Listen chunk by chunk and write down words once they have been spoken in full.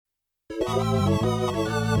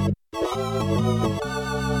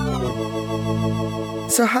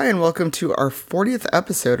So hi and welcome to our 40th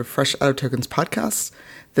episode of Fresh Out of Tokens podcast.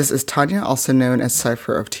 This is Tanya, also known as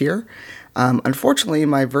Cypher of Tyr. Unfortunately,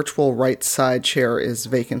 my virtual right side chair is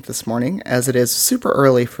vacant this morning, as it is super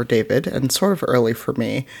early for David and sort of early for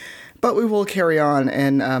me. But we will carry on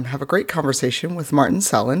and have a great conversation with Martin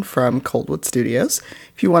Sahlin from Coldwood Studios.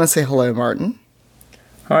 If you want to say hello, Martin.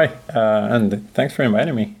 Hi, and thanks for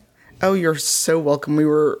inviting me. Oh, you're so welcome.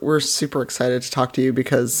 We're super excited to talk to you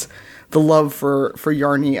because the love for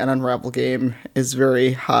Yarny and Unravel game is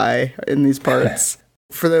very high in these parts.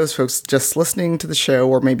 For those folks just listening to the show,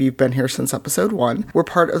 or maybe you've been here since episode 1, we're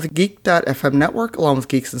part of the Geek.fm network, along with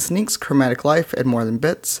Geeks and Sneaks, Chromatic Life, and More Than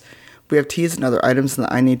Bits. We have teas and other items in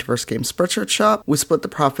the I Need Diverse Games spreadshirt shop. We split the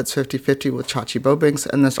profits 50-50 with Chachi Bobinks,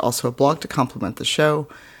 and there's also a blog to complement the show.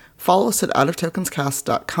 Follow us at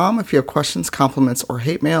outoftokenscast.com if you have questions, compliments, or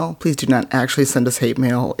hate mail. Please do not actually send us hate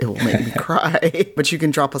mail. It will make me cry. But you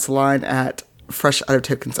can drop us a line at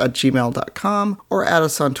freshoutofTokens@gmail.com or add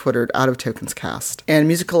us on Twitter at outoftokenscast. And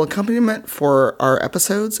musical accompaniment for our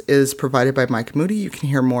episodes is provided by Mike Moody. You can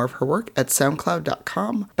hear more of her work at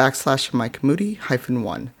soundcloud.com/Mike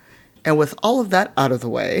Moody-1. And with all of that out of the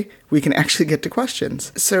way, we can actually get to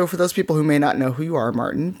questions. So for those people who may not know who you are,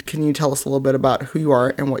 Martin, can you tell us a little bit about who you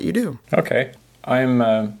are and what you do? Okay. I'm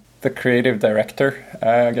the creative director,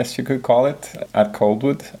 I guess you could call it, at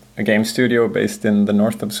Coldwood, a game studio based in the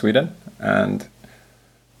north of Sweden. And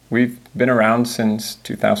we've been around since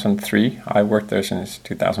 2003. I worked there since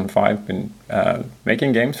 2005, been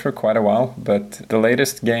making games for quite a while. But the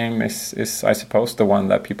latest game is I suppose, the one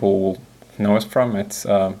that people will know us from. It's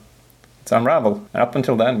Unravel. Up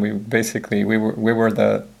until then, we were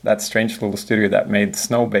that strange little studio that made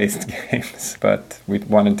snow-based games, but we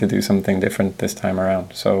wanted to do something different this time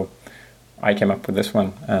around. So I came up with this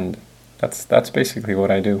one, and that's basically what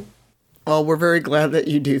I do. Well, we're very glad that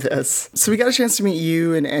you do this. So we got a chance to meet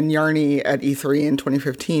you and Yarny at E3 in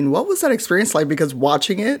 2015. What was that experience like? Because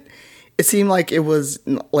watching it seemed like it was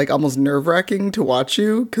like almost nerve-wracking to watch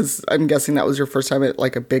you, because I'm guessing that was your first time at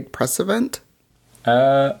like a big press event.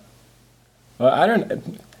 Well, I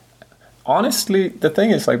don't. Honestly, the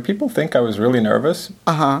thing is, like, people think I was really nervous.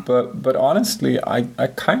 But honestly, I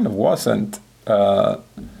kind of wasn't. I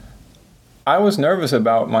was nervous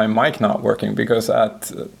about my mic not working because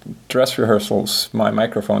at dress rehearsals my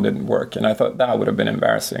microphone didn't work, and I thought that would have been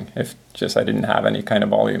embarrassing if just I didn't have any kind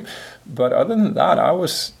of volume. But other than that, I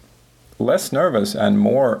was less nervous and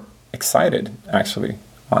more excited, actually,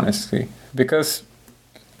 honestly, because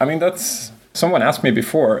I mean that's. Someone asked me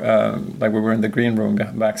before, like we were in the green room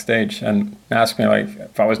backstage, and asked me like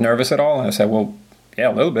if I was nervous at all. And I said, well, yeah,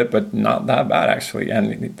 a little bit, but not that bad actually.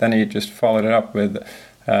 And then he just followed it up with,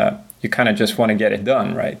 you kind of just want to get it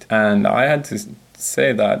done, right? And I had to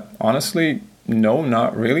say that, honestly, no,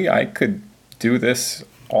 not really. I could do this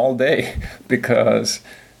all day because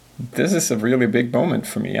this is a really big moment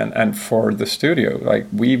for me and for the studio. Like,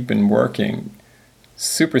 we've been working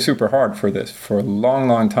super hard for this for a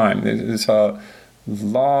long time. There's a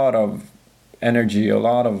lot of energy, a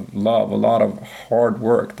lot of love, a lot of hard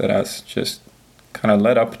work that has just kind of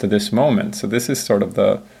led up to this moment. So this is sort of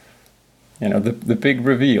the big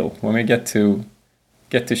reveal when we get to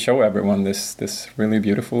show everyone this really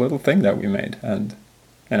beautiful little thing that we made. And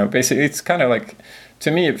basically it's kind of like, to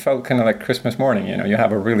me it felt kind of like Christmas morning. You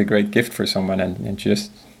have a really great gift for someone and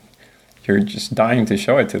you're just dying to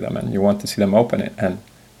show it to them, and you want to see them open it and,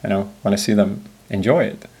 want to see them enjoy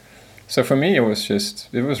it. So for me, it was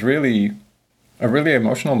really a really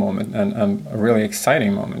emotional moment and a really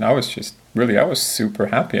exciting moment. I was super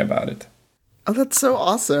happy about it. Oh, that's so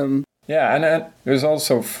awesome. Yeah, and it was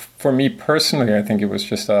also, for me personally, I think it was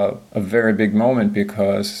just a very big moment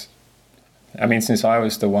because, I mean, since I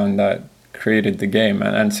was the one that created the game,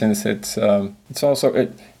 and since it's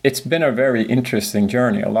been a very interesting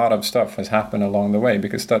journey. A lot of stuff has happened along the way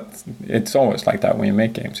because it's always like that when you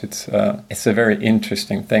make games. It's a very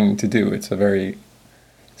interesting thing to do. It's a very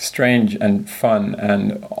strange and fun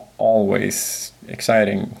and always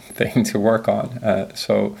exciting thing to work on.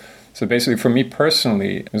 So basically, for me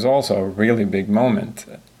personally, it was also a really big moment,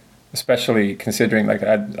 especially considering like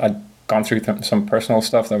I'd gone through some personal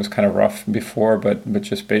stuff that was kind of rough before, but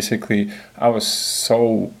just basically I was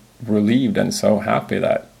so relieved and so happy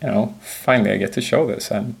that finally I get to show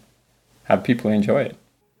this and have people enjoy it.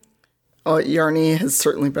 Oh, Yarny has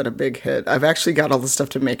certainly been a big hit. I've actually got all the stuff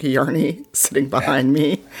to make a Yarny sitting behind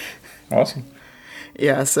me. Awesome.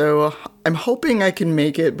 Yeah, so I'm hoping I can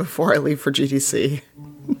make it before I leave for GTC.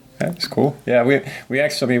 That's cool. Yeah, we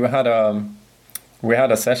had we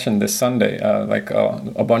had a session this Sunday.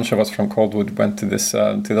 A bunch of us from Coldwood went to this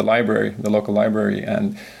to the library, the local library,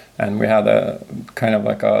 and we had a kind of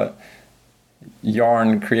like a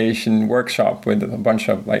yarn creation workshop with a bunch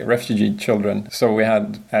of like refugee children. So we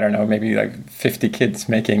had, I don't know, maybe like 50 kids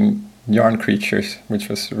making yarn creatures, which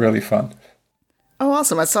was really fun. Oh,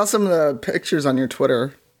 awesome. I saw some of the pictures on your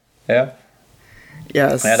Twitter. Yeah.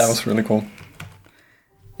 Yes. Yeah, that was really cool.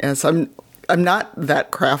 Yes, I'm not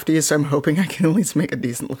that crafty, so I'm hoping I can at least make a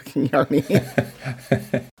decent looking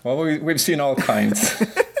Yarny. Well, we've seen all kinds.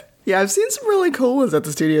 Yeah, I've seen some really cool ones that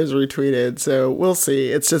the studio's retweeted, so we'll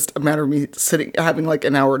see. It's just a matter of me having like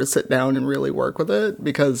an hour to sit down and really work with it,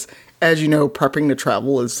 because as you know, prepping to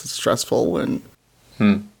travel is stressful and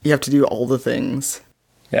you have to do all the things.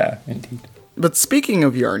 Yeah, indeed. But speaking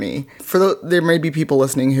of Yarny, there may be people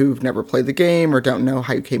listening who've never played the game or don't know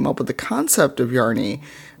how you came up with the concept of Yarny.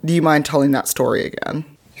 Do you mind telling that story again?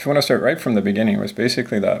 If you want to start right from the beginning, it was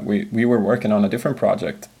basically that we were working on a different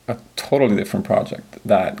project, a totally different project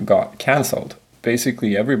that got cancelled.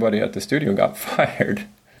 Basically, everybody at the studio got fired.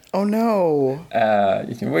 Oh no!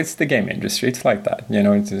 It's the game industry. It's like that.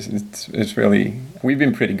 It's really. We've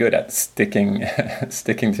been pretty good at sticking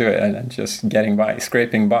to it and just getting by,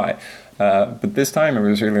 scraping by. But this time it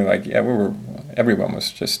was really like, everyone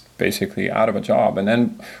was just basically out of a job. And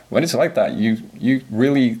then when it's like that, you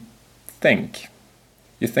really think.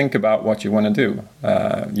 You think about what you want to do.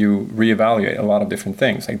 You reevaluate a lot of different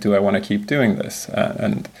things. Like, do I want to keep doing this?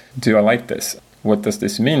 And do I like this? What does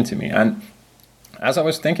this mean to me? And as I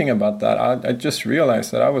was thinking about that, I just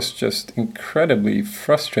realized that I was just incredibly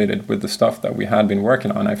frustrated with the stuff that we had been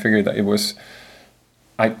working on. I figured that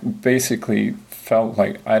I basically felt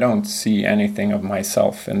like I don't see anything of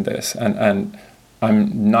myself in this. And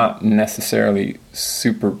I'm not necessarily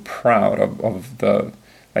super proud of the...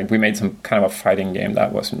 Like, we made some kind of a fighting game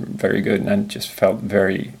that wasn't very good and just felt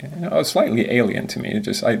very, slightly alien to me.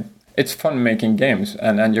 It's fun making games,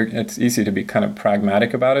 and it's easy to be kind of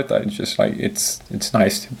pragmatic about it. It's just like, it's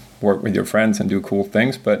nice to work with your friends and do cool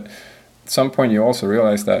things, but at some point you also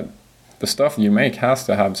realize that the stuff you make has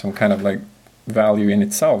to have some kind of like value in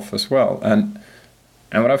itself as well. And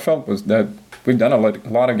what I felt was that we've done a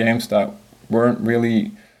lot of games that weren't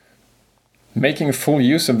really making full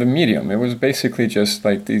use of the medium. It was basically just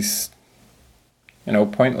like these,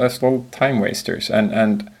 pointless little time wasters.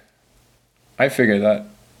 And I figured that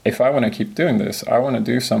if I want to keep doing this, I want to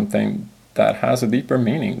do something that has a deeper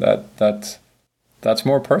meaning, that's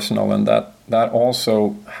more personal, and that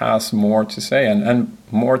also has more to say and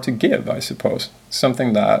more to give, I suppose.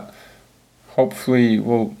 Something that hopefully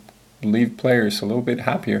will leave players a little bit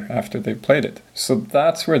happier after they've played it. So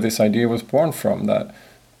that's where this idea was born from, that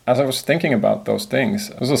as I was thinking about those things,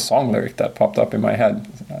 there was a song lyric that popped up in my head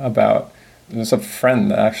about, there's a friend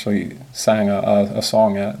that actually sang a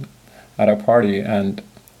song at a party, and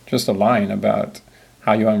just a line about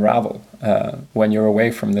how you unravel when you're away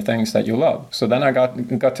from the things that you love. So then I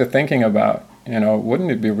got to thinking about,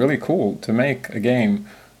 wouldn't it be really cool to make a game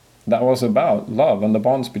that was about love and the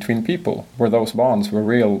bonds between people, where those bonds were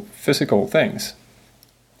real physical things,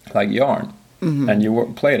 like yarn. Mm-hmm. And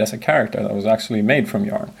you played as a character that was actually made from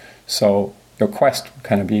yarn. So your quest would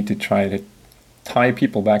kind of be to try to tie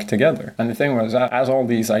people back together. And the thing was, as all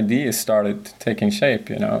these ideas started taking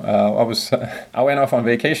shape, I went off on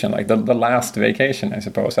vacation, like the last vacation, I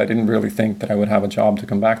suppose. I didn't really think that I would have a job to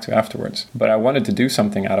come back to afterwards. But I wanted to do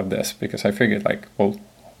something out of this, because I figured, like, well,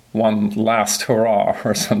 one last hurrah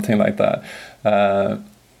or something like that.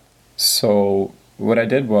 So what I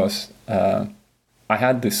did was... I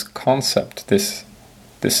had this concept, this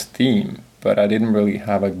theme, but I didn't really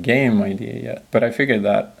have a game idea yet. But I figured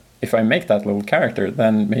that if I make that little character,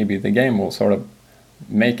 then maybe the game will sort of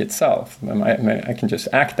make itself. I can just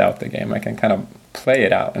act out the game. I can kind of play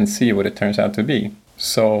it out and see what it turns out to be.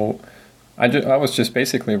 So I was just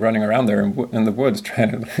basically running around there in the woods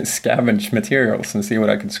trying to scavenge materials and see what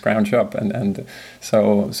I could scrounge up. And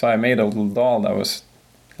so I made a little doll that was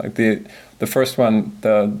like the first one,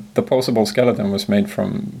 the posable skeleton was made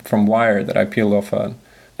from wire that I peeled off an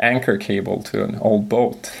anchor cable to an old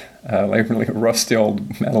boat, like really rusty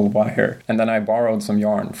old metal wire. And then I borrowed some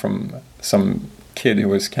yarn from some kid who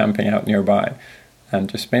was camping out nearby, and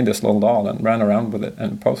just made this little doll and ran around with it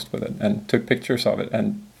and posed with it and took pictures of it,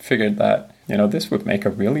 and figured that, this would make a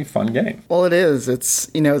really fun game. Well, it is. It's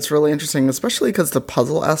really interesting, especially because the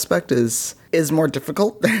puzzle aspect is more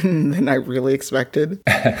difficult than I really expected.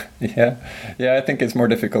 Yeah, I think it's more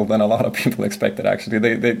difficult than a lot of people expected, actually.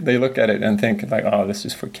 They look at it and think, like, oh, this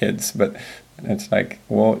is for kids. But it's like,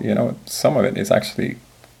 well, some of it is actually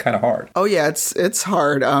kind of hard. Oh, yeah, it's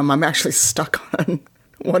hard. I'm actually stuck on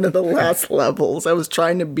one of the last levels. I was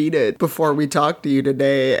trying to beat it before we talked to you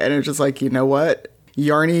today, and it's just like, you know what?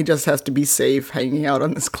 Yarny just has to be safe hanging out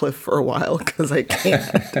on this cliff for a while, because I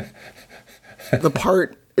can't. The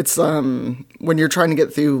part, it's when you're trying to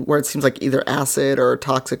get through where it seems like either acid or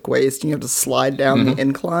toxic waste, and you have to slide down the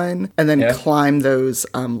incline and then climb those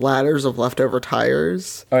ladders of leftover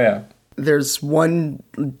tires. Oh, yeah. There's one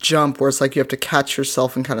jump where it's like you have to catch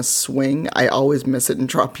yourself and kind of swing. I always miss it and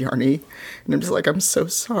drop Yarny. And I'm just like, I'm so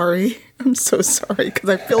sorry. I'm so sorry. Because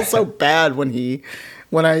I feel so bad when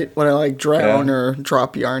I like drown or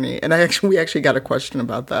drop Yarny. And we actually got a question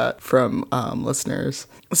about that from listeners.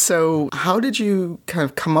 So how did you kind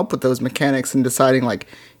of come up with those mechanics and deciding like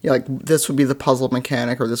this would be the puzzle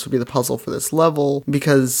mechanic or this would be the puzzle for this level?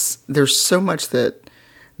 Because there's so much that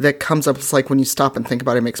comes up. It's like when you stop and think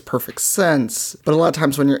about it, it makes perfect sense. But a lot of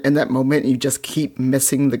times when you're in that moment, you just keep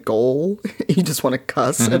missing the goal. You just want to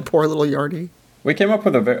cuss at poor little Yarny. We came up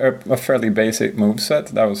with a fairly basic moveset.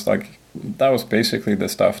 That was basically the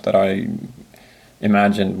stuff that I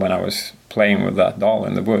imagined when I was playing with that doll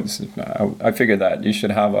in the woods. I figured that you should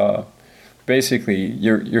have basically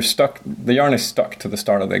you're stuck. The yarn is stuck to the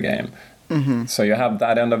start of the game. Mm-hmm. So you have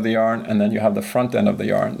that end of the yarn, and then you have the front end of the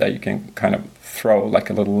yarn that you can kind of throw like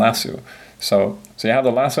a little lasso. So you have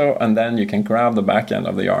the lasso, and then you can grab the back end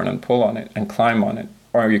of the yarn and pull on it and climb on it,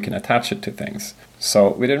 or you can attach it to things.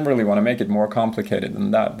 So we didn't really want to make it more complicated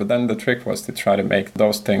than that. But then the trick was to try to make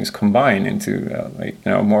those things combine into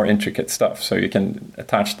more intricate stuff. So you can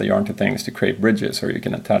attach the yarn to things to create bridges, or you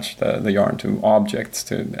can attach the yarn to objects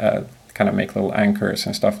to kind of make little anchors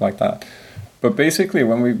and stuff like that. But basically,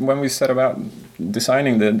 when we set about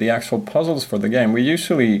designing the actual puzzles for the game, we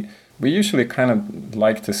usually kind of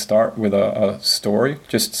like to start with a story,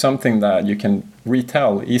 just something that you can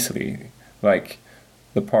retell easily, like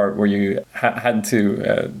the part where you had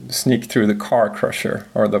to sneak through the car crusher,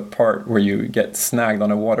 or the part where you get snagged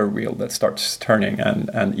on a water wheel that starts turning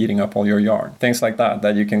and eating up all your yarn. Things like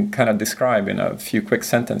that you can kind of describe in a few quick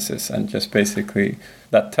sentences and just basically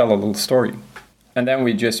that tell a little story. And then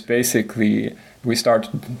we just basically, we start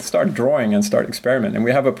drawing and start experimenting.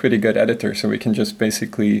 We have a pretty good editor, so we can just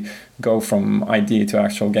basically go from idea to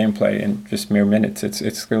actual gameplay in just mere minutes.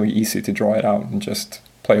 It's really easy to draw it out and just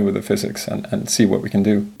play with the physics and see what we can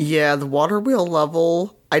do. Yeah, the water wheel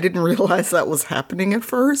level, I didn't realize that was happening at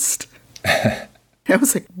first. I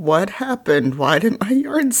was like, what happened? Why did my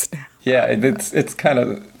yarn snap? Yeah,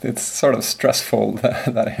 it's sort of stressful,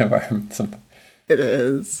 that environment sometimes. It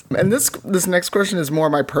is. And this next question is more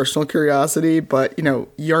my personal curiosity, but,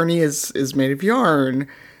 Yarny is made of yarn.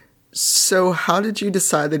 So how did you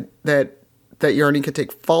decide that Yarny could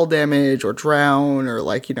take fall damage or drown or,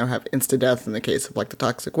 have insta-death in the case of, the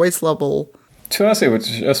toxic waste level? To us, it was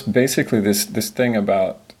just basically this thing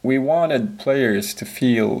about, we wanted players to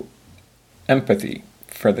feel empathy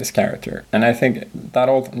for this character. And I think that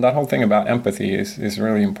whole thing about empathy is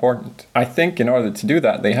really important. I think in order to do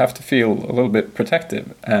that, they have to feel a little bit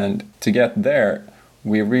protective. And to get there,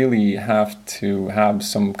 we really have to have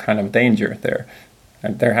some kind of danger there.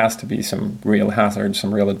 And there has to be some real hazards,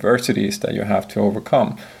 some real adversities that you have to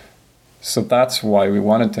overcome. So that's why we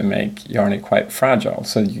wanted to make Yarny quite fragile.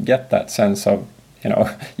 So you get that sense of,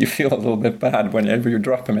 you feel a little bit bad whenever you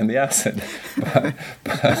drop him in the acid.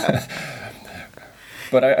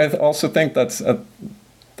 But I also think that's a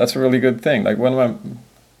really good thing. Like one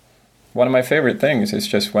of my favorite things is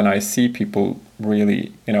just when I see people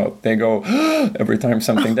really, they go every time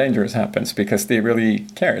something dangerous happens, because they really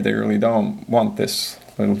care. They really don't want this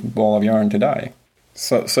little ball of yarn to die.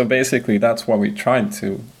 So basically, that's why we tried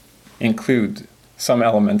to include some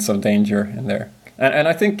elements of danger in there. And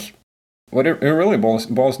I think what it really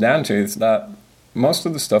boils down to is that most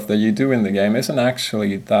of the stuff that you do in the game isn't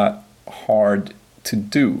actually that hard to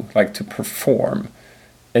do, to perform.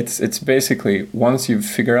 It's basically, once you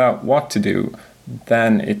figure out what to do,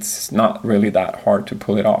 then it's not really that hard to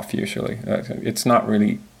pull it off usually. It's not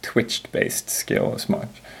really twitch-based skill as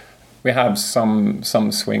much. We have some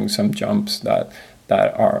swings, some jumps that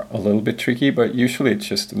are a little bit tricky, but usually it's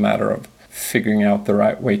just a matter of figuring out the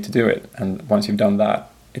right way to do it. And once you've done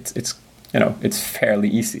that, it's fairly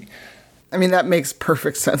easy. I mean, that makes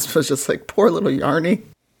perfect sense, but it's just poor little Yarny.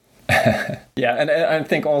 Yeah, and I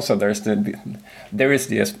think also there is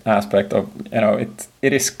the aspect of,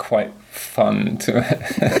 it is quite fun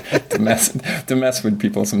to mess with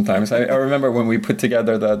people sometimes. I remember when we put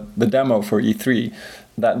together the demo for E3,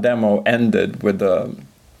 that demo ended with the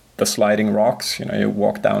sliding rocks. You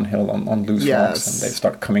walk downhill on loose rocks, and they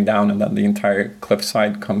start coming down, and then the entire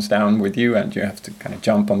cliffside comes down with you, and you have to kind of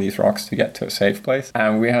jump on these rocks to get to a safe place.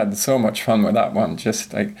 And we had so much fun with that one,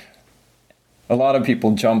 just a lot of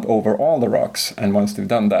people jump over all the rocks, and once they've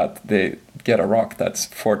done that, they get a rock that's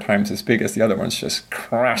 4 times as big as the other ones, just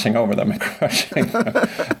crashing over them and crushing them.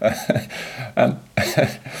 And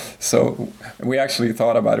so we actually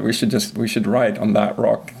thought about it. We should write on that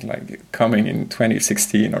rock, like coming in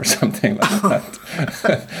 2016 or something like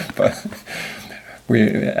that. But we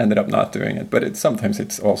ended up not doing it. But sometimes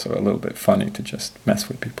it's also a little bit funny to just mess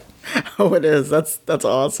with people. Oh, it is. That's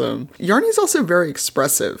awesome. Yarny's also very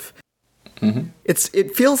expressive. Mm-hmm.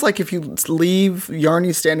 It feels like if you leave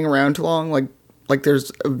Yarny standing around too long, like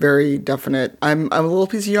there's a very definite, I'm a little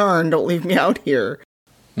piece of yarn, don't leave me out here.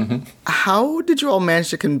 Mm-hmm. How did you all manage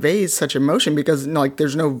to convey such emotion? Because like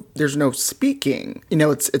there's no speaking.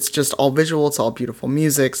 It's just all visual. It's all beautiful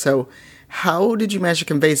music. So how did you manage to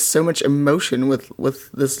convey so much emotion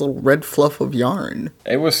with this little red fluff of yarn?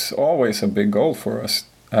 It was always a big goal for us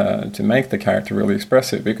to make the character really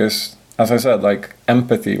expressive, because, as I said, like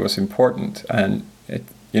empathy was important, and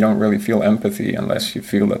you don't really feel empathy unless you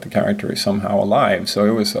feel that the character is somehow alive. So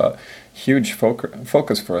it was a huge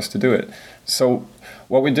focus for us to do it. So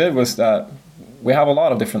what we did was that we have a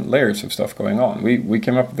lot of different layers of stuff going on. We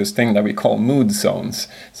came up with this thing that we call mood zones.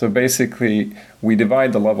 So basically, we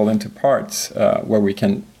divide the level into parts where we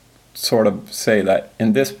can sort of say that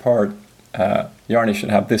in this part, Yarny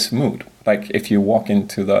should have this mood. Like if you walk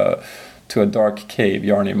into a dark cave,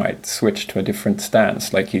 Yarny might switch to a different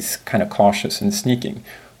stance, like he's kind of cautious and sneaking.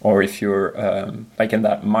 Or if you're like in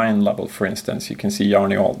that mine level, for instance, you can see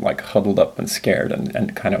Yarny all like huddled up and scared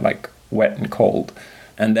and kind of like wet and cold.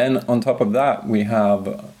 And then on top of that, we have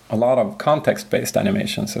a lot of context-based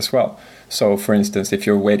animations as well. So for instance, if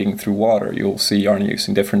you're wading through water, you'll see Yarny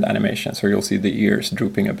using different animations, or you'll see the ears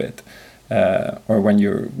drooping a bit. Or when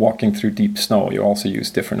you're walking through deep snow, you also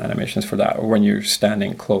use different animations for that. Or when you're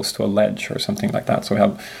standing close to a ledge or something like that. So we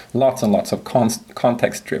have lots and lots of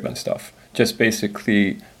context-driven stuff. Just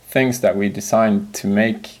basically things that we designed to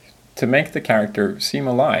make the character seem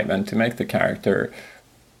alive and to make the character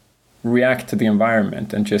react to the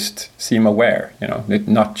environment and just seem aware,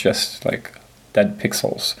 not just like dead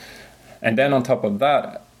pixels. And then on top of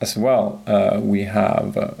that as well, we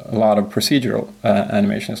have a lot of procedural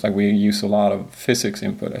animations. Like we use a lot of physics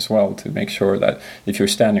input as well to make sure that if you're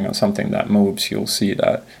standing on something that moves, you'll see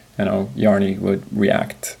that Yarny would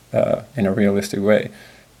react in a realistic way.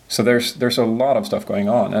 So there's a lot of stuff going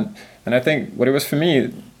on, and I think what it was for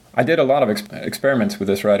me, I did a lot of experiments with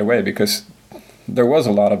this right away, because there was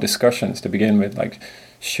a lot of discussions to begin with, like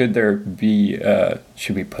should we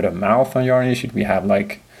put a mouth on Yarny? Should we have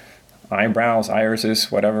like eyebrows,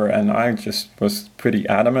 irises, whatever? And I just was pretty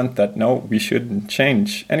adamant that no, we shouldn't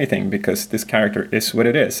change anything, because this character is what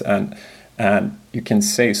it is, and you can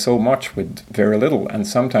say so much with very little, and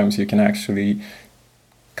sometimes you can actually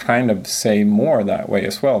kind of say more that way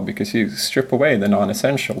as well, because you strip away the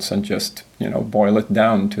non-essentials and just boil it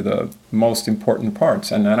down to the most important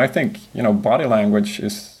parts. And I think body language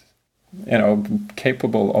is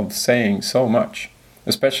capable of saying so much,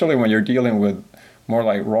 especially when you're dealing with more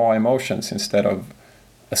like raw emotions instead of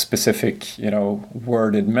a specific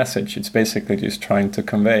worded message. It's basically just trying to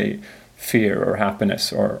convey fear or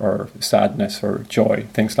happiness or sadness or joy,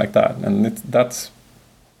 things like that. And that's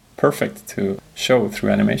perfect to show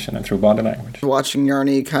through animation and through body language. Watching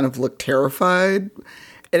Yarny kind of look terrified,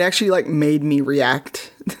 it actually like made me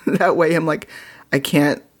react that way. I'm like, I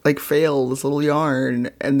can't like fail this little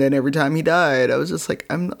yarn. And then every time he died, I was just like,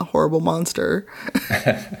 I'm a horrible monster.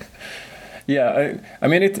 Yeah, I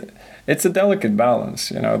mean it's a delicate balance,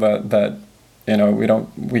 that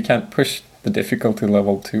we can't push the difficulty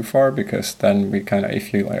level too far, because then we kind of,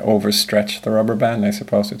 if you like overstretch the rubber band, I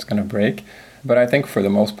suppose it's going to break. But I think for the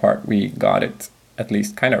most part, we got it at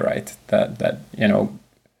least kind of right.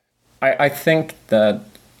 I think that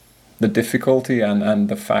the difficulty and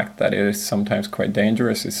the fact that it is sometimes quite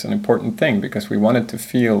dangerous is an important thing, because we want it to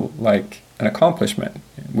feel like an accomplishment.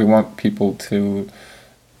 We want people to,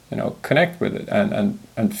 connect with it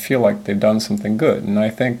and feel like they've done something good. And I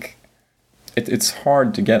think it's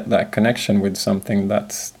hard to get that connection with something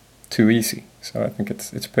that's too easy. So I think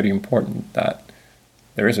it's pretty important that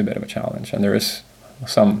there is a bit of a challenge, and there is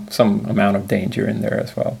some amount of danger in there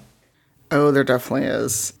as well. Oh, there definitely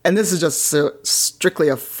is. And this is just strictly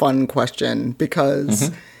a fun question,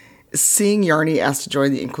 because seeing Yarny asked to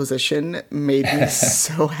join the Inquisition made me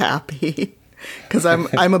so happy. Because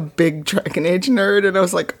I'm a big Dragon Age nerd, and I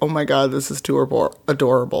was like, oh my god, this is too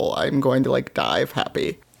adorable. I'm going to like die of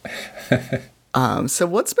happy. So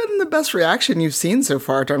what's been the best reaction you've seen so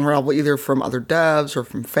far to Unravel, either from other devs or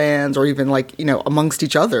from fans, or even like, amongst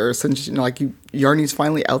each other, since Yarny's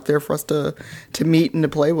finally out there for us to meet and to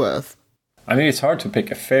play with? I mean, it's hard to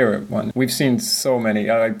pick a favorite one. We've seen so many.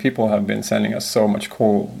 People have been sending us so much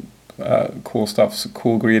cool stuff, so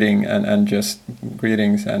cool greeting and just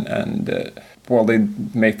greetings and well, they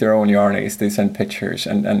make their own yarnies. They send pictures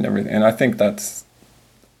and everything. And I think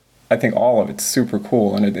all of it's super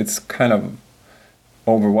cool, and it's kind of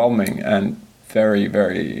overwhelming and very,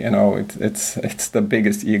 very, it's the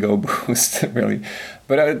biggest ego boost, really.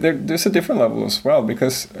 But there's a different level as well,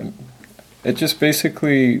 because it just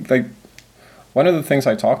basically, like, one of the things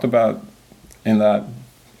I talked about in that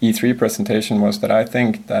E3 presentation was that I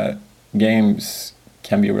think that games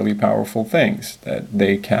can be really powerful things, that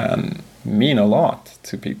they can mean a lot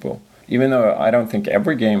to people. Even though I don't think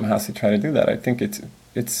every game has to try to do that, I think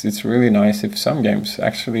it's really nice if some games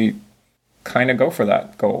actually kind of go for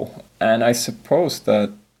that goal. And I suppose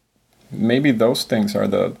that maybe those things are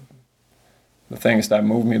the things that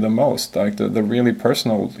move me the most, like the really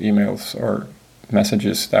personal emails or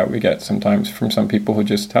messages that we get sometimes from some people who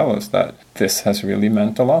just tell us that this has really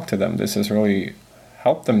meant a lot to them. This has really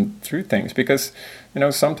helped them through things, because,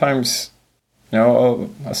 sometimes,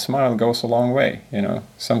 a smile goes a long way.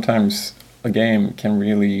 Sometimes a game can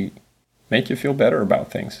really make you feel better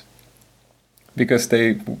about things, because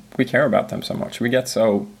we care about them so much. We get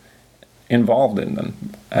so involved in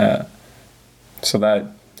them, so that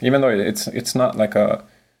even though it's not like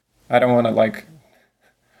I don't want to like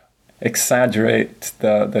exaggerate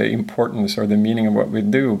the importance or the meaning of what we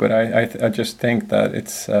do, but I just think that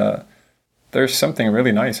it's there's something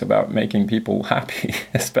really nice about making people happy,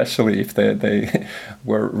 especially if they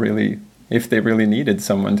really needed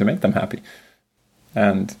someone to make them happy.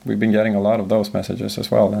 And we've been getting a lot of those messages as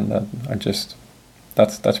well, and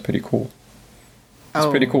that's pretty cool. It's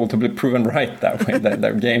pretty cool to be proven right that way,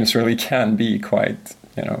 that games really can be quite,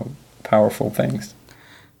 powerful things.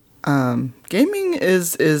 Gaming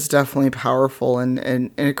is definitely powerful,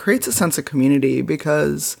 and it creates a sense of community,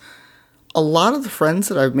 because a lot of the friends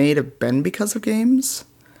that I've made have been because of games.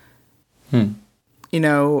 I'm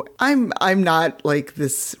not like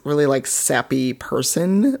this really like sappy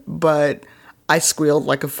person, but I squealed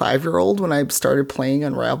like a 5-year-old when I started playing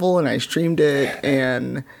Unravel, and I streamed it,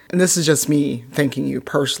 and this is just me thanking you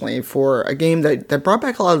personally for a game that brought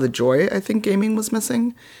back a lot of the joy I think gaming was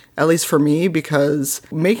missing, at least for me, because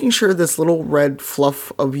making sure this little red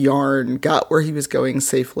fluff of yarn got where he was going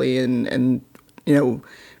safely, and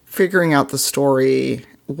figuring out the story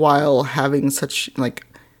while having such like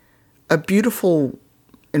a beautiful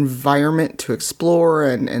environment to explore,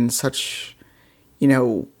 and such, I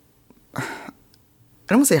don't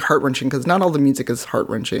want to say heart-wrenching, because not all the music is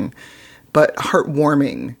heart-wrenching, but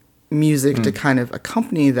heartwarming music to kind of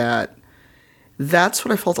accompany that. That's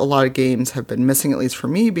what I felt a lot of games have been missing, at least for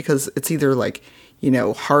me, because it's either like,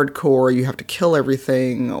 hardcore, you have to kill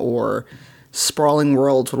everything, or sprawling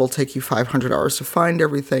worlds will take you 500 hours to find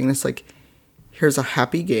everything. And it's like, here's a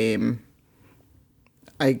happy game.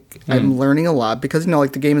 I'm learning a lot, because,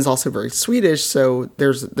 like, the game is also very Swedish, so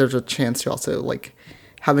there's a chance to also, like,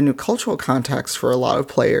 have a new cultural context for a lot of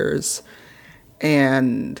players,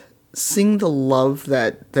 and seeing the love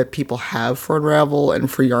that people have for Unravel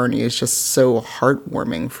and for Yarny is just so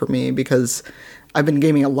heartwarming for me, because I've been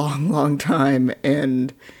gaming a long, long time,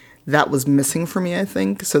 and that was missing for me, I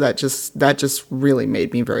think. So that just really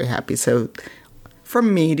made me very happy. So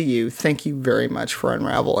from me to you, thank you very much for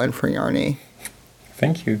Unravel and for Yarny.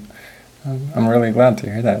 Thank you. I'm really glad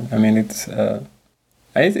to hear that. I mean,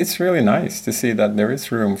 it's really nice to see that there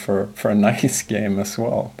is room for a nice game as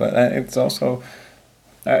well. But it's also,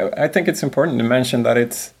 I think it's important to mention that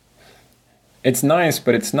it's nice,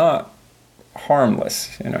 but it's not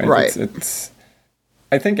harmless. Right.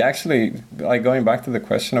 I think actually, like, going back to the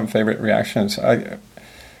question of favorite reactions, I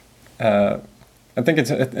think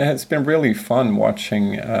it's been really fun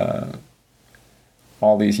watching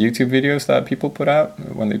all these YouTube videos that people put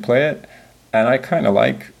out when they play it, and I kind of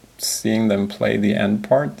like seeing them play the end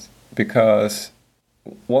part, because,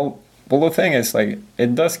 well, the thing is, like,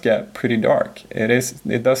 it does get pretty dark.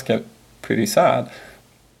 It does get pretty sad,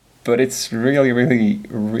 but it's really, really,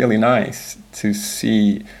 really nice to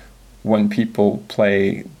see when people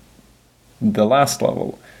play the last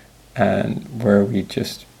level, and where we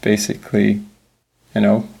just basically,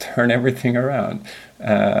 turn everything around.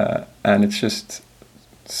 And it's just,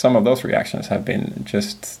 some of those reactions have been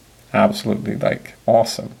just absolutely, like,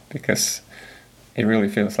 awesome, because it really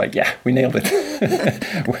feels like, yeah, we nailed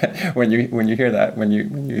it. when you hear that, when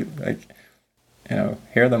you like,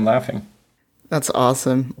 hear them laughing. That's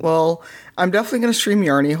awesome. Well, I'm definitely going to stream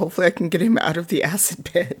Yarny. Hopefully I can get him out of the acid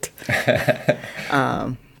pit.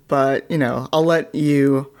 But, I'll let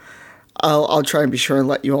you I'll try and be sure and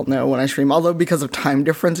let you all know when I stream. Although because of time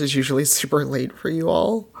difference, it's usually super late for you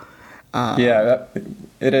all.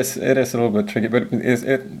 It is a little bit tricky, but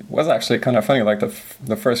it was actually kind of funny. Like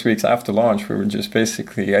the first weeks after launch, we were just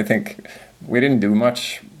basically, I think we didn't do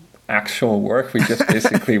much actual work. We just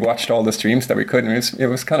basically watched all the streams that we could. And it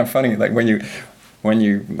was kind of funny, like when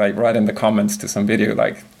you like write in the comments to some video,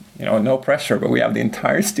 like, you know, no pressure, but we have the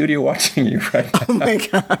entire studio watching you right now. Oh my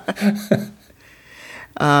god.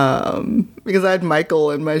 Because I had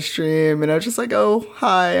Michael in my stream, and I was just like, "Oh,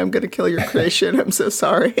 hi, I'm gonna kill your creation. I'm so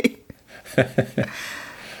sorry."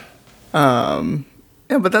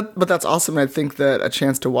 Yeah, but that's awesome. I think that a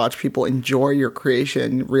chance to watch people enjoy your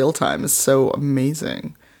creation real time is so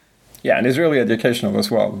amazing. Yeah, and it's really educational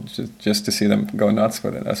as well, just to see them go nuts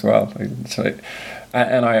with it as well.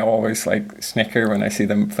 And I always like snicker when I see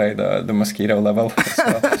them play the mosquito level as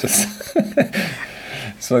well.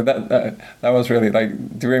 So that was really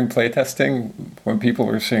like during playtesting when people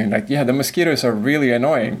were saying like, yeah, the mosquitoes are really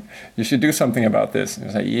annoying. You should do something about this. And I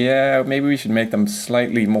was like, yeah, maybe we should make them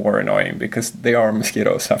slightly more annoying because they are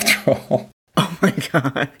mosquitoes after all. Oh my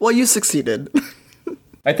god. Well, you succeeded.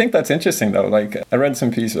 I think that's interesting though. Like I read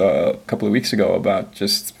some piece a couple of weeks ago about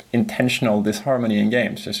just intentional disharmony in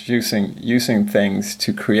games, just using things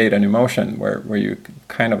to create an emotion where you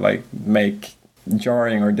kind of like make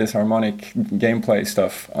jarring or disharmonic gameplay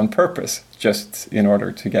stuff on purpose, just in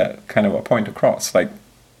order to get kind of a point across. Like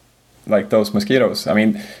those mosquitoes. I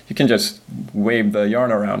mean, you can just wave the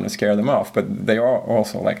yarn around and scare them off, but they are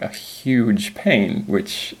also like a huge pain,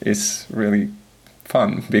 which is really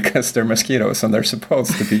fun because they're mosquitoes and they're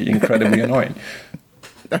supposed to be incredibly annoying.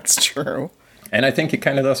 That's true. And I think it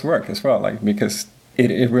kind of does work as well, like because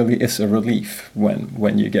it really is a relief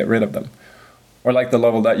when you get rid of them. Or like the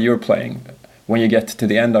level that you're playing, when you get to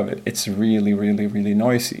the end of it, it's really, really, really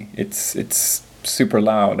noisy. It's super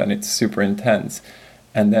loud and it's super intense.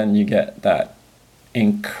 And then you get that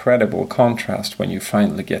incredible contrast when you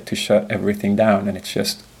finally get to shut everything down and it's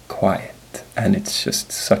just quiet. And it's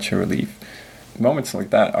just such a relief. Moments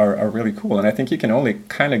like that are really cool. And I think you can only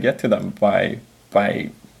kind of get to them by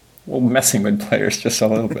messing with players just a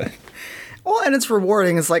little bit. Well, and it's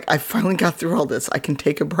rewarding. It's like, I finally got through all this. I can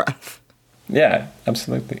take a breath. Yeah,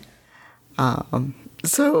 absolutely.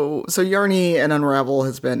 So Yarny and Unravel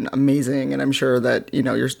has been amazing, and I'm sure that, you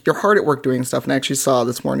know, you're hard at work doing stuff. And I actually saw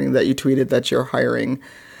this morning that you tweeted that you're hiring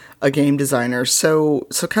a game designer. So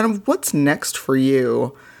kind of what's next for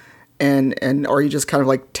you? And are you just kind of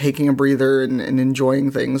like taking a breather and enjoying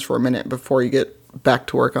things for a minute before you get back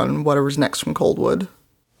to work on whatever's next from Coldwood?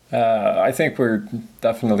 I think we've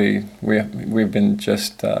been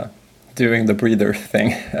just doing the breather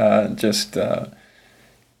thing,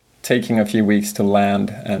 taking a few weeks to land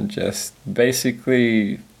and just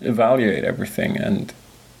basically evaluate everything and,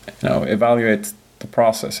 you know, evaluate the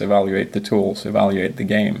process, evaluate the tools, evaluate the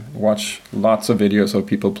game, watch lots of videos of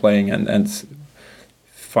people playing and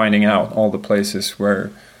finding out all the places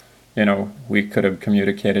where, you know, we could have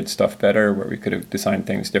communicated stuff better, where we could have designed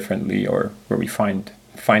things differently, or where we find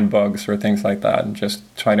bugs or things like that, and just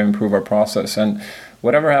try to improve our process. And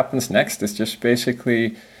whatever happens next is just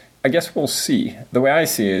basically, I guess we'll see. The way I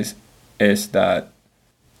see it is that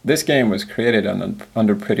this game was created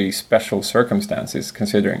under pretty special circumstances,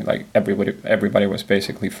 considering like everybody was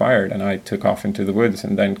basically fired, and I took off into the woods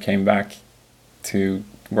and then came back to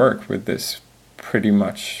work with this pretty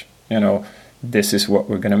much, you know, this is what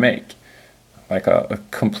we're going to make, like a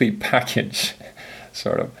complete package,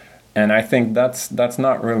 sort of. And I think that's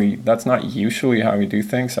not usually how we do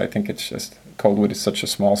things. I think it's just Coldwood is such a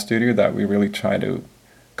small studio that we really try to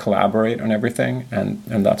collaborate on everything, and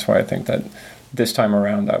that's why I think that this time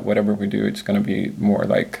around, that whatever we do, it's going to be more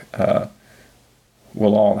like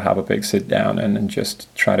we'll all have a big sit down and just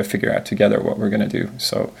try to figure out together what we're going to do.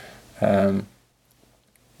 So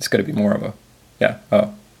it's going to be more of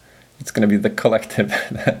it's going to be the collective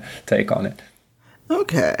take on it.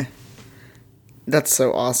 Okay. That's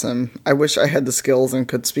so awesome. I wish I had the skills and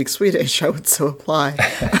could speak Swedish. I would so apply.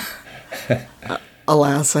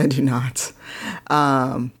 Alas, I do not.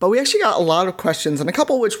 But we actually got a lot of questions, and a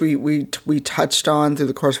couple of which we touched on through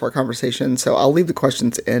the course of our conversation. So I'll leave the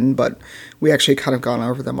questions in, but we actually kind of gone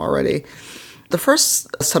over them already. The first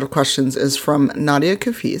set of questions is from Nadia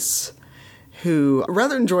Kafis, who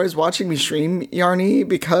rather enjoys watching me stream Yarny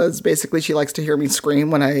because basically she likes to hear me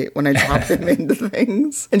scream when I drop him into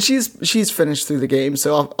things. And she's finished through the game,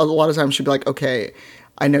 so a lot of times she'll be like, okay,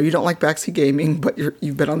 I know you don't like backseat gaming, but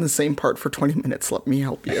you've been on the same part for 20 minutes. Let me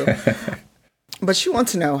help you. But she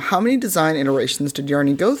wants to know, how many design iterations did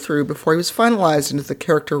Yarny go through before he was finalized into the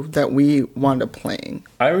character that we wound up playing?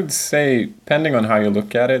 I would say, depending on how you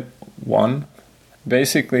look at it, 1.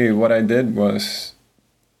 Basically, what I did was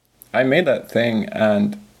I made that thing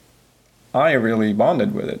and I really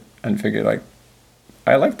bonded with it and figured, like,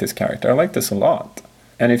 I like this character. I like this a lot.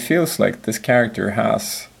 And it feels like this character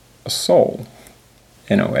has a soul,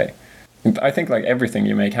 in a way. I think, like, everything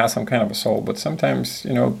you make has some kind of a soul, but sometimes,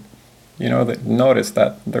 that notice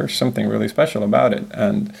that there's something really special about it.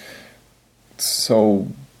 And so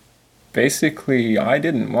basically I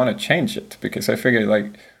didn't want to change it because I figured, like,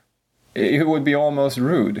 it would be almost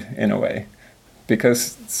rude in a way.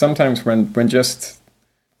 Because sometimes when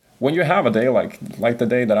you have a day like the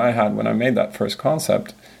day that I had when I made that first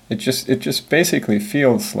concept, it just basically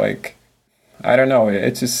feels like, I don't know,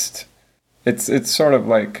 it's sort of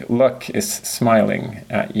like luck is smiling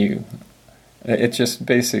at you. It just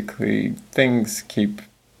basically, things keep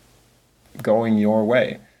going your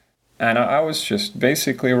way. And I was just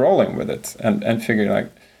basically rolling with it and figuring,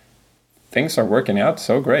 like, things are working out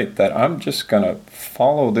so great that I'm just going to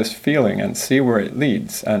follow this feeling and see where it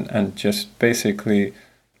leads and just basically,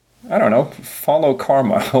 I don't know, follow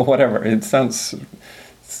karma or whatever. It sounds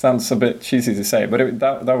a bit cheesy to say, but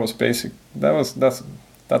that was basic.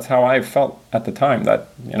 That's how I felt at the time, that,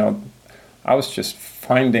 I was just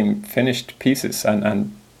finding finished pieces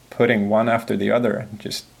and putting one after the other and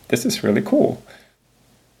just, this is really cool.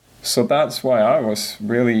 So that's why I was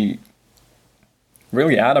really,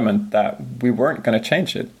 really adamant that we weren't going to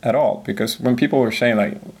change it at all. Because when people were saying,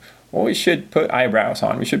 like, well, we should put eyebrows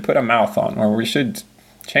on, we should put a mouth on, or we should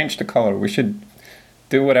change the color, we should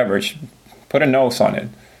do whatever, put a nose on it.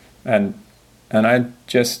 And I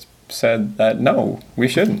just said that no, we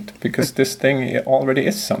shouldn't, because this thing already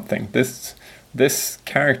is something. This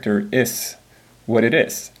character is what it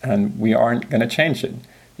is, and we aren't going to change it.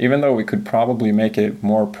 Even though we could probably make it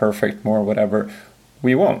more perfect, more whatever,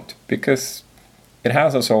 we won't, because it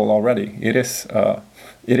has a soul already. It is a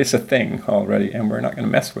thing already, and we're not going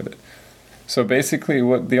to mess with it. So basically,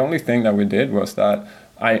 the only thing that we did was that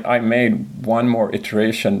I made one more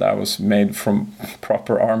iteration that was made from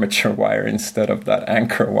proper armature wire instead of that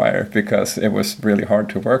anchor wire, because it was really hard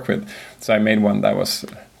to work with. So I made one that was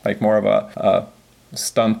like more of a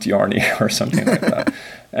stunt yarny or something like that.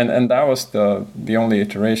 And that was the only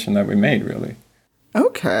iteration that we made, really.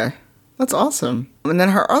 Okay, that's awesome. And then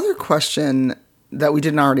her other question that we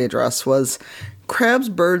didn't already address was, crabs,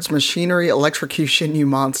 birds, machinery, electrocution, you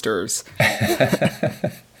monsters.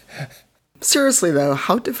 Seriously, though,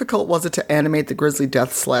 how difficult was it to animate the grisly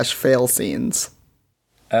death/fail scenes?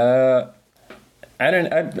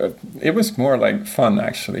 It was more like fun,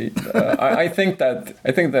 actually. I think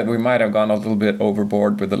that we might have gone a little bit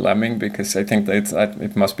overboard with the lemming, because I think that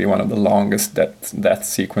it must be one of the longest death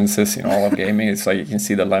sequences in all of gaming. It's like you can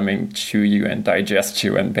see the lemming chew you and digest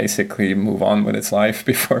you and basically move on with its life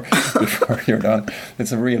before you're done.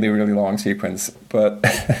 It's a really, really long sequence, but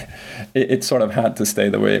it sort of had to stay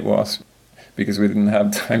the way it was, because we didn't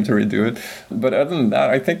have time to redo it. But other than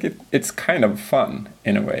that, I think it's kind of fun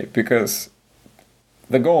in a way, because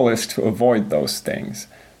the goal is to avoid those things.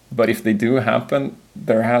 But if they do happen,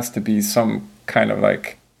 there has to be some kind of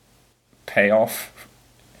like payoff,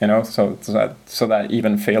 so that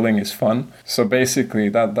even failing is fun. So basically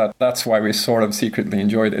that's why we sort of secretly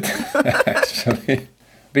enjoyed it, actually.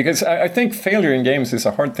 Because I think failure in games is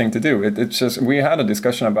a hard thing to do. It's just, we had a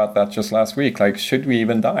discussion about that just last week. Like, should we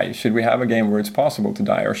even die? Should we have a game where it's possible to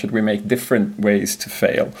die? Or should we make different ways to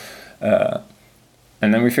fail?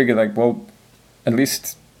 And then we figured, like, well, at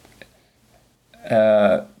least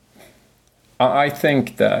I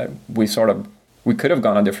think that we could have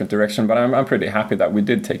gone a different direction, but I'm pretty happy that we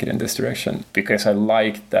did take it in this direction, because I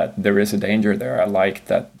like that there is a danger there. I like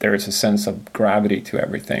that there is a sense of gravity to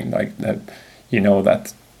everything. Like that,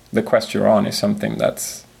 that the quest you're on is something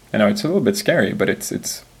that's, it's a little bit scary, but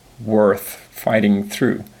it's worth fighting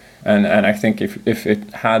through. And I think if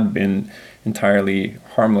it had been entirely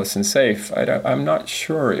harmless and safe, I'm not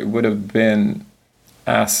sure it would have been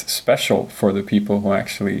as special for the people who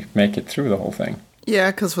actually make it through the whole thing. Yeah,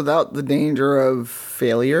 because without the danger of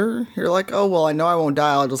failure, you're like, oh, well, I know I won't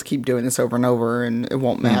die. I'll just keep doing this over and over, and it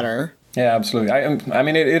won't matter. Yeah, absolutely. I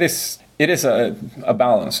mean, it is a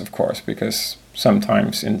balance, of course, because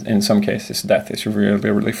sometimes, in some cases, death is really,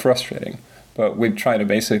 really frustrating. But we try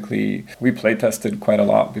to we play tested quite a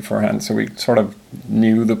lot beforehand, so we sort of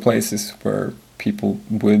knew the places where people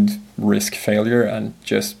would risk failure and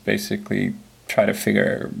just basically try to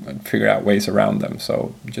figure out ways around them,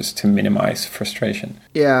 so just to minimize frustration.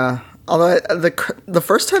 Yeah, although the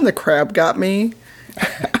first time the crab got me,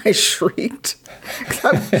 I shrieked.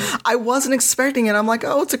 I wasn't expecting it. I'm like,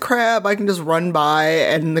 oh, it's a crab. I can just run by,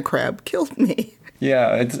 and the crab killed me.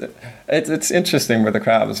 Yeah, it's interesting with the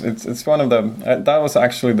crabs. It's one of the that was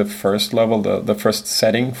actually the first level, the first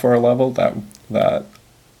setting for a level that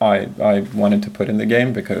I wanted to put in the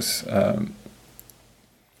game because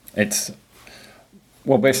it's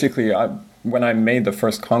well basically when I made the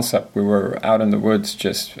first concept, we were out in the woods,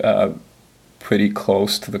 just pretty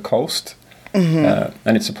close to the coast, and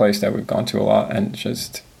it's a place that we've gone to a lot, and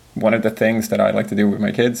just. One of the things that I like to do with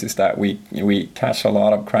my kids is that we catch a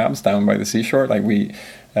lot of crabs down by the seashore. Like you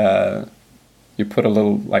put a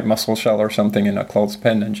little like mussel shell or something in a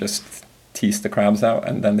clothespin and just tease the crabs out,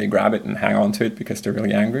 and then they grab it and hang on to it because they're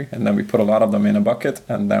really angry. And then we put a lot of them in a bucket,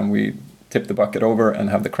 and then we tip the bucket over and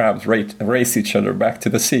have the crabs race each other back to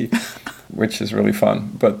the sea, which is really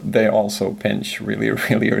fun. But they also pinch really,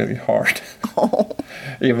 really, really hard. Oh.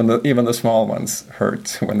 Even the small ones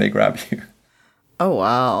hurt when they grab you. Oh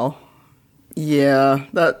wow, yeah,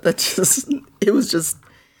 that just it was just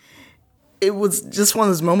one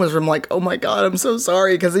of those moments where I'm like, oh my god, I'm so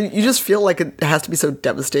sorry, because you just feel like it has to be so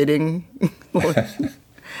devastating. Let's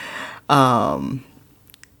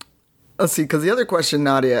see, because the other question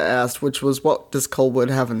Nadia asked, which was, what does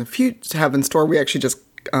Coldwood have in store? We actually just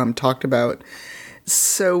talked about.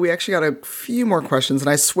 So we actually got a few more questions,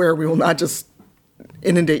 and I swear we will not just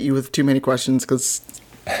inundate you with too many questions because.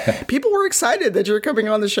 People were excited that you were coming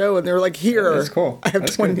on the show, and they were like, "Here, that's cool. I have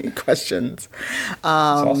 20 questions." That's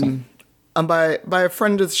awesome. By a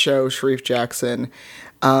friend of the show, Sharif Jackson.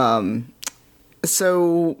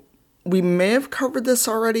 So we may have covered this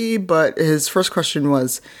already, but his first question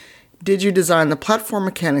was, did you design the platform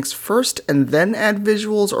mechanics first and then add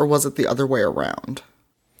visuals, or was it the other way around?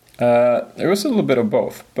 It was a little bit of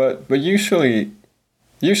both, but usually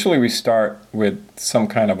we start with some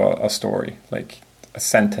kind of a story, like a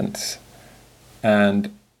sentence, and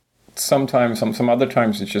sometimes some other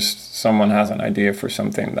times it's just someone has an idea for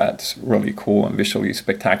something that's really cool and visually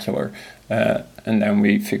spectacular, and then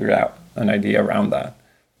we figure out an idea around that.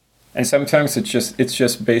 And sometimes it's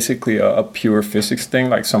just basically a pure physics thing,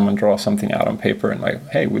 like someone draws something out on paper and like,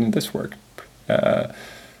 hey, wouldn't this work?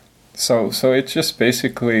 So it just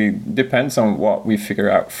basically depends on what we figure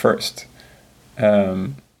out first.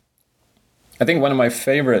 I think one of my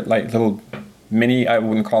favorite like little mini, I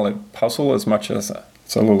wouldn't call it puzzle as much as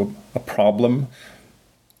it's a problem.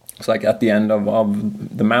 It's like at the end of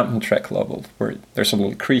the mountain trek level where there's a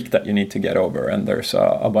little creek that you need to get over, and there's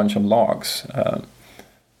a bunch of logs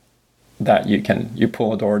that you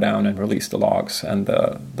pull a door down and release the logs, and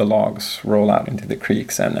the logs roll out into the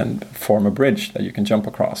creeks and form a bridge that you can jump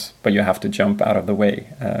across, but you have to jump out of the way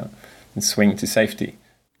and swing to safety.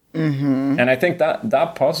 Mm-hmm. And I think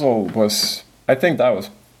that puzzle was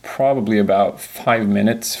probably about 5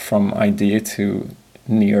 minutes from idea to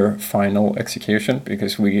near final execution,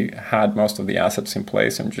 because we had most of the assets in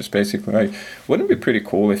place and just basically like, wouldn't it be pretty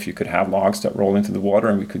cool if you could have logs that roll into the water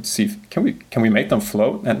and we could see, can we make them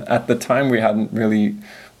float? And at the time we hadn't really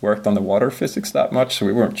worked on the water physics that much, so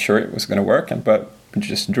we weren't sure it was going to work, but we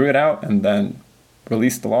just drew it out and then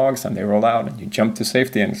released the logs and they roll out and you jump to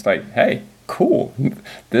safety, and it's like, hey, cool,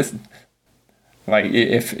 this. Like,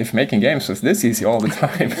 if making games was this easy all the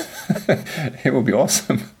time, it would be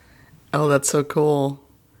awesome. Oh, that's so cool.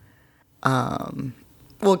 Well,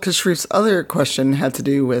 because Sharif's other question had to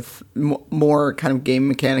do with more kind of game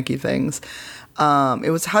mechanic-y things.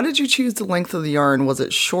 It was, how did you choose the length of the yarn? Was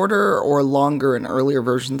it shorter or longer in earlier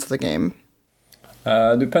versions of the game?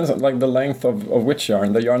 Depends on like the length of which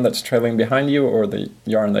yarn. The yarn that's trailing behind you, or the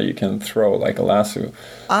yarn that you can throw like a lasso.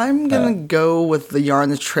 I'm gonna go with the yarn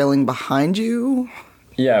that's trailing behind you.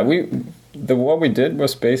 Yeah, what we did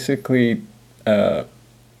was basically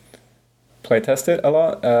play test it a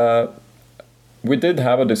lot. We did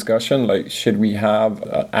have a discussion like, should we have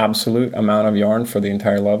an absolute amount of yarn for the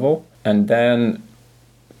entire level? And then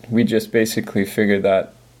we just basically figured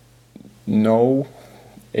that no.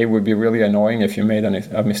 It would be really annoying if you made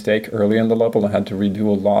a mistake early in the level and had to redo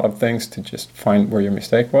a lot of things to just find where your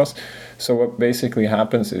mistake was. So what basically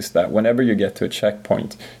happens is that whenever you get to a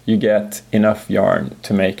checkpoint, you get enough yarn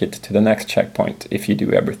to make it to the next checkpoint if you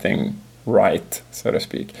do everything right, so to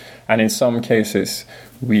speak. And in some cases,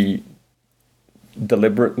 we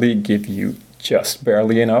deliberately give you just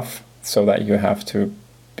barely enough so that you have to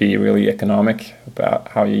be really economic about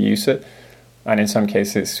how you use it. And in some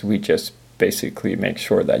cases, we just basically make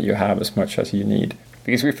sure that you have as much as you need.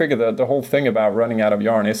 Because we figure that the whole thing about running out of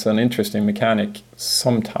yarn is an interesting mechanic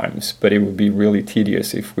sometimes, but it would be really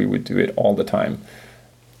tedious if we would do it all the time.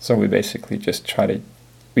 So we basically just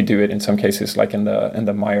we do it in some cases, like in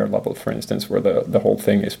the Meyer level, for instance, where the whole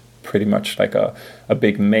thing is pretty much like a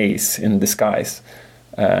big maze in disguise,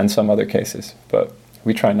 and some other cases, but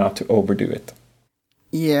we try not to overdo it.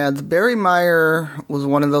 Yeah, the Barry Meyer was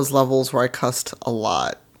one of those levels where I cussed a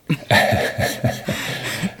lot.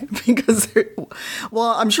 Because, well,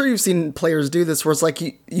 I'm sure you've seen players do this where it's like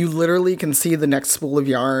you literally can see the next spool of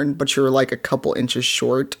yarn, but you're like a couple inches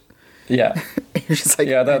short. Yeah. You're just like,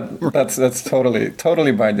 Yeah, that's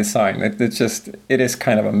totally by design. It is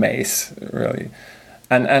kind of a maze, really.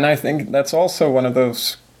 And I think that's also one of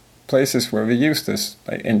those places where we use this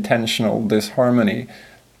like, intentional disharmony.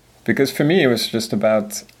 Because for me, it was just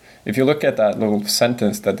about, if you look at that little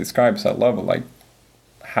sentence that describes that level, like,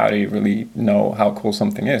 how do you really know how cool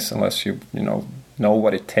something is unless you know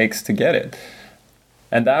what it takes to get it?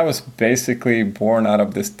 And that was basically born out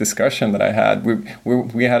of this discussion that I had.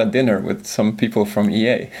 We had a dinner with some people from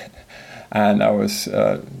EA, and I was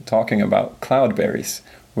talking about cloudberries,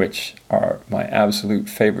 which are my absolute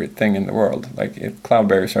favorite thing in the world. Like,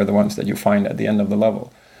 cloudberries are the ones that you find at the end of the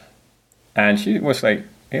level. And she was like,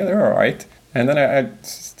 yeah, they're all right. And then I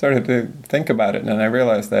started to think about it, and I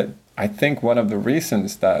realized that I think one of the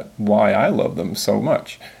reasons that why I love them so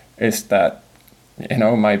much is that,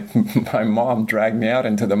 my mom dragged me out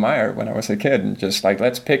into the mire when I was a kid and just like,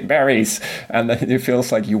 let's pick berries. And then it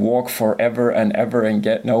feels like you walk forever and ever and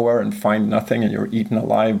get nowhere and find nothing, and you're eaten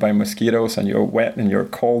alive by mosquitoes, and you're wet and you're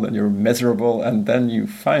cold and you're miserable. And then you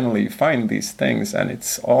finally find these things, and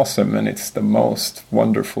it's awesome, and it's the most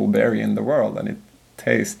wonderful berry in the world, and it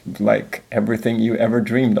tastes like everything you ever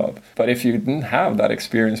dreamed of. But if you didn't have that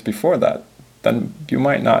experience before that, then you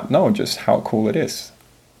might not know just how cool it is.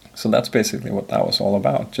 So that's basically what that was all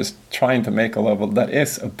about. Just trying to make a level that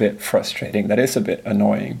is a bit frustrating, that is a bit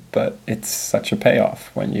annoying, but it's such a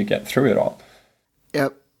payoff when you get through it all.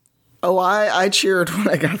 Yep. Oh, I cheered when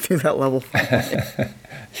I got through that level.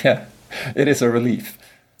 Yeah, it is a relief.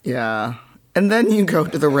 Yeah. And then you go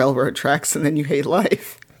to the railroad tracks, and then you hate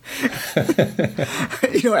life.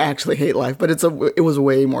 You don't actually hate life, but it was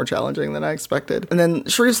way more challenging than I expected. And then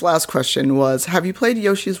Sharif's last question was, have you played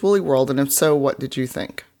Yoshi's Woolly World, and if so, what did you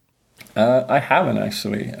think? I haven't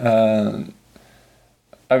actually.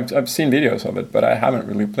 I've seen videos of it, but I haven't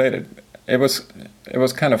really played it. It was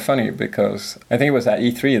kind of funny because I think it was at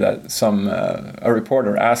E3 that a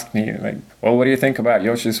reporter asked me, like, well, what do you think about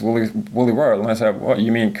Yoshi's Woolly World? And I said, what,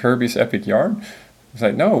 you mean Kirby's Epic Yarn? He's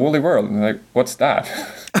like, no, Woolly World. And I'm like, what's that?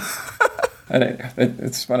 And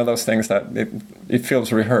it's one of those things that it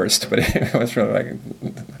feels rehearsed, but it was really like,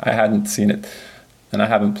 I hadn't seen it, and I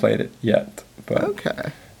haven't played it yet. But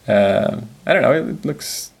okay. I don't know, it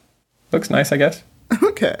looks nice, I guess.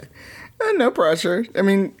 Okay. No pressure. I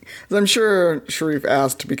mean, I'm sure Sharif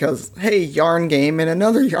asked because, hey, yarn game and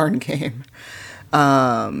another yarn game.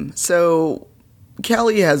 So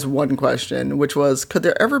Callie has one question, which was, could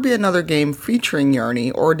there ever be another game featuring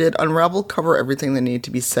Yarny, or did Unravel cover everything that needed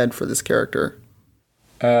to be said for this character?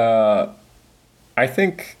 I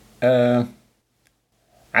think, I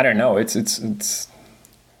don't know, it's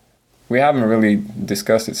we haven't really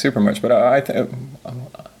discussed it super much, but I kind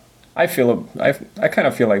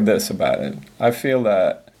of feel like this about it. I feel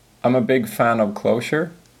that I'm a big fan of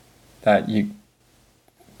closure, that you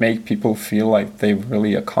make people feel like they've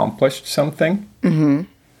really accomplished something. Mm-hmm.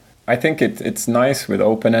 I think it's nice with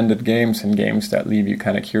open-ended games and games that leave you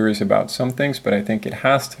kind of curious about some things, but I think it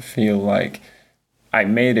has to feel like I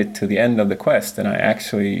made it to the end of the quest and I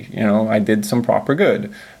actually, I did some proper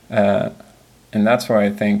good. And that's why I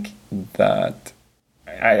think that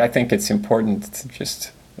I think it's important to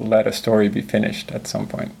just let a story be finished at some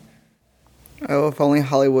point. Oh, if only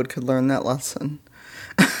Hollywood could learn that lesson.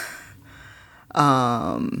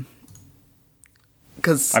 Because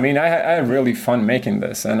I mean, I had really fun making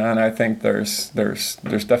this, and I think there's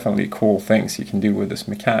definitely cool things you can do with this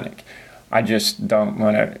mechanic. I just don't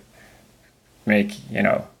want to make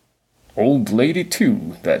Old Lady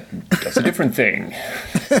 2 that does a different thing.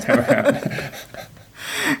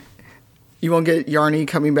 You won't get Yarny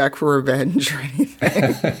coming back for revenge or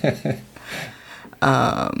anything.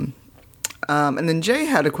 And then Jay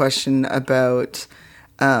had a question about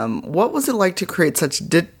what was it like to create such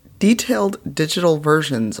detailed digital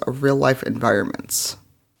versions of real-life environments?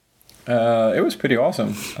 It was pretty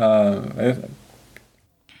awesome.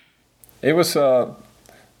 It was an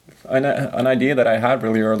idea that I had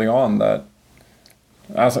really early on, that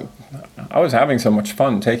I was having so much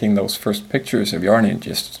fun taking those first pictures of Yarny and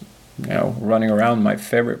just running around my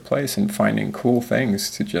favorite place and finding cool things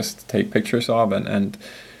to just take pictures of and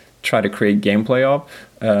try to create gameplay of.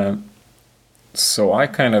 So I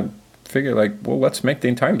kind of figured, like, well, let's make the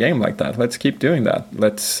entire game like that. Let's keep doing that.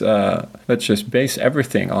 Let's just base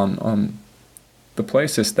everything on the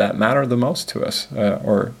places that matter the most to us,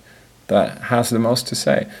 or that has the most to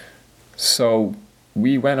say. So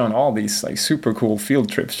we went on all these like super cool field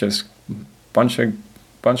trips, just bunch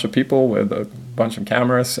of people with a bunch of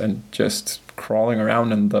cameras and just crawling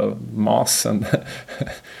around in the moss and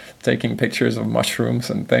taking pictures of mushrooms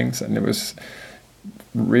and things, and it was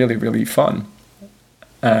really, really fun.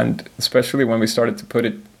 And especially when we started to put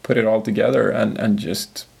it all together and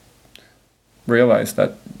just realize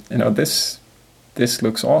that, you know, this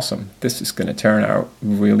looks awesome. This is going to turn out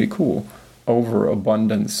really cool.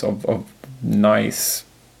 Overabundance of nice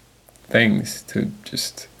things to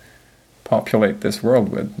just populate this world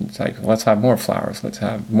with. It's like, let's have more flowers, let's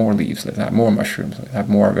have more leaves, let's have more mushrooms, let's have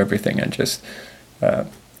more of everything, and just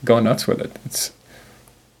go nuts with it. It's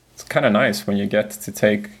kind of nice when you get to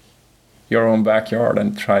take your own backyard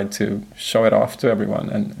and try to show it off to everyone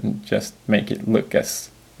and just make it look as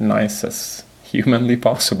nice as humanly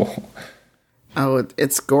possible. Oh,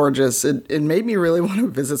 it's gorgeous. It made me really want to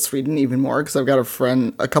visit Sweden even more, because I've got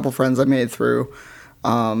a couple friends I made through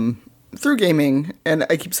gaming, and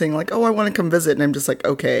I keep saying like, oh, I want to come visit, and I'm just like,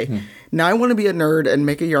 okay, now I want to be a nerd and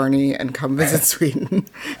make a Yarny and come visit Sweden.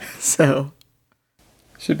 So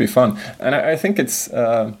should be fun. And I think it's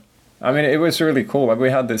I mean, it was really cool. Like, we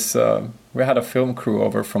had a film crew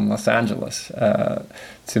over from Los Angeles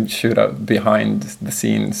to shoot a behind the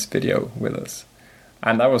scenes video with us,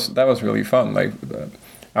 and that was really fun. Like,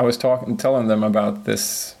 I was telling them about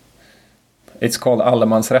this. It's called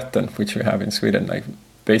allemansrätten, which we have in Sweden. Like,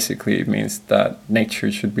 basically, it means that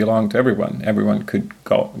nature should belong to everyone. Everyone can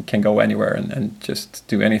go anywhere and just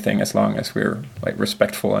do anything, as long as we're like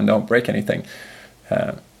respectful and don't break anything.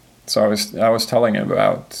 So I was telling him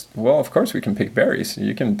about, well, of course we can pick berries.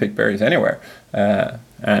 You can pick berries anywhere.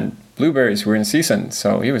 And blueberries were in season.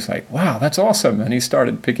 So he was like, wow, that's awesome. And he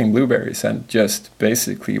started picking blueberries and just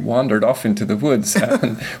basically wandered off into the woods.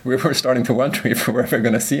 And we were starting to wonder if we were ever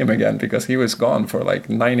going to see him again, because he was gone for like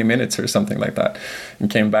 90 minutes or something like that, and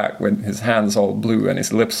came back with his hands all blue and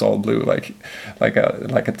his lips all blue, like a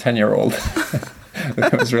 10-year-old.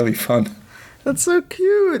 It was really fun. That's so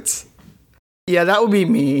cute. Yeah, that would be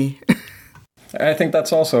me. I think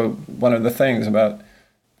that's also one of the things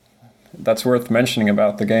that's worth mentioning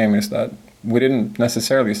about the game, is that we didn't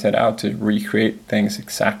necessarily set out to recreate things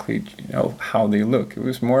exactly, you know, how they look. It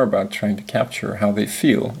was more about trying to capture how they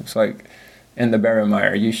feel. It's like in the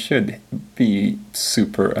Barrymire, you should be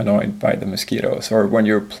super annoyed by the mosquitoes, or when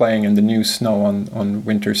you're playing in the new snow on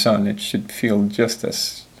winter sun, it should feel just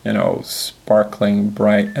as, you know, sparkling,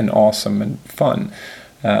 bright, and awesome and fun.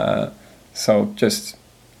 So just,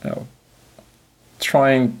 you know,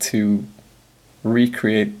 trying to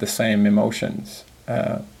recreate the same emotions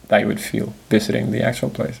that you would feel visiting the actual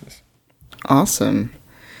places. Awesome.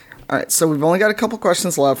 All right, so we've only got a couple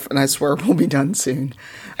questions left, and I swear we'll be done soon.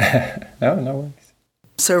 No worries.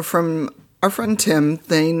 So from our friend Tim,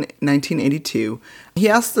 Thane 1982, he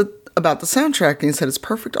asked about the soundtrack, and he said it's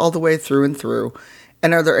perfect all the way through and through.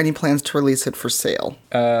 And are there any plans to release it for sale?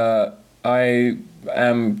 I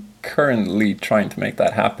am currently trying to make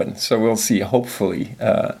that happen, so we'll see, hopefully.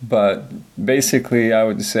 But basically, I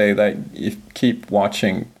would say that if keep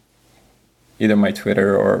watching either my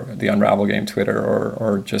Twitter or the Unravel Game Twitter,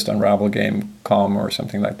 or just UnravelGame.com or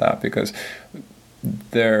something like that, because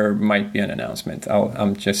there might be an announcement.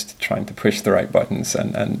 I'm just trying to push the right buttons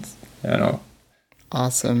and you know,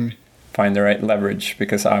 awesome, find the right leverage,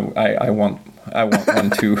 because I want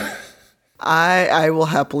one too. I will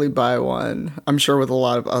happily buy one, I'm sure, with a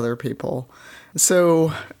lot of other people.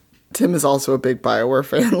 So Tim is also a big BioWare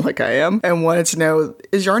fan like I am, and wanted to know,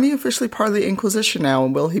 is Yarny officially part of the Inquisition now,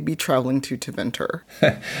 and will he be traveling to Tevinter?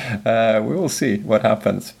 We will see what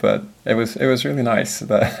happens, but it was really nice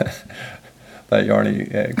that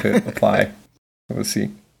Yarny could apply. We'll see.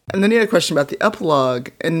 And then he had a question about the epilogue,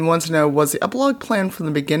 and wants to know, was the epilogue planned from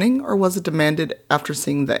the beginning, or was it demanded after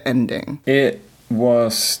seeing the ending? It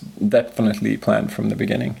was definitely planned from the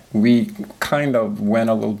beginning. We kind of went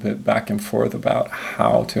a little bit back and forth about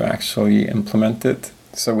how to actually implement it.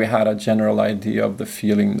 So we had a general idea of the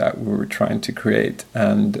feeling that we were trying to create,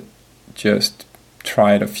 and just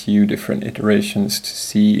tried a few different iterations to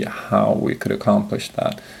see how we could accomplish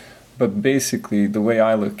that. But basically, the way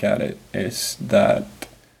I look at it is that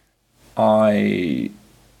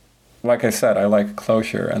like I said, I like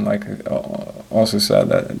closure, and like I also said,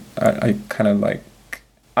 that I kind of like,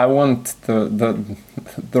 I want the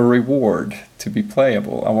reward to be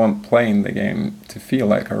playable. I want playing the game to feel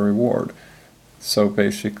like a reward. So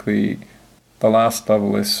basically, the last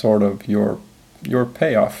level is sort of your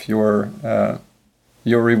payoff, your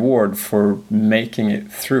reward for making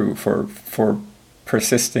it through, for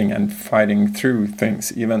persisting and fighting through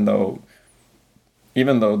things, even though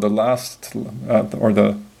the last or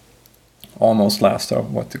almost last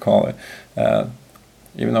of what to call it.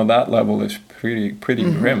 Even though that level is pretty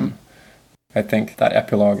grim, I think that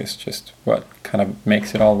epilogue is just what kind of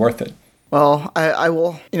makes it all worth it. Well, I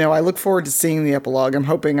will, I look forward to seeing the epilogue. I'm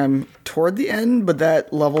hoping I'm toward the end, but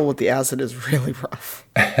that level with the acid is really rough.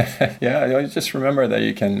 Yeah, just remember that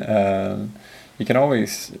you can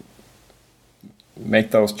always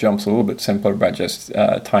make those jumps a little bit simpler by just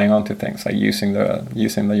tying onto things, like using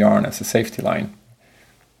the yarn as a safety line.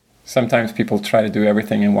 Sometimes people try to do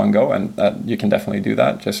everything in one go, and you can definitely do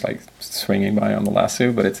that, just like swinging by on the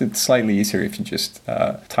lasso, but it's slightly easier if you just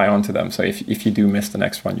tie onto them. So if you do miss the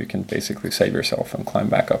next one, you can basically save yourself and climb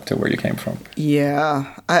back up to where you came from.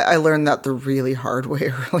 Yeah, I learned that the really hard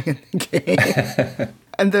way early in the game.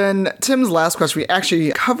 And then Tim's last question, we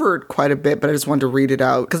actually covered quite a bit, but I just wanted to read it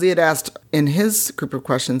out because he had asked in his group of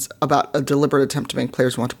questions about a deliberate attempt to make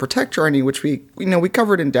players want to protect Journey, which we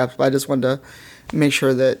covered in depth, but I just wanted to make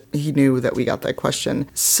sure that he knew that we got that question.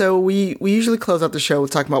 So we usually close out the show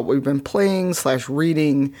with talking about what we've been playing /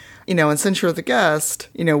 reading, and since you're the guest,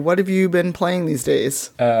 what have you been playing these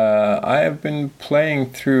days? I have been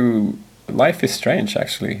playing through Life is Strange,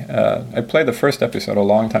 actually. I played the first episode a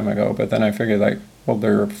long time ago, but then I figured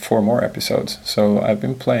there are 4 more episodes. So I've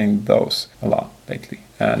been playing those a lot lately.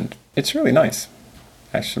 And it's really nice,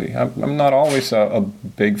 actually. I'm not always a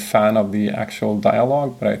big fan of the actual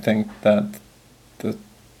dialogue, but I think that the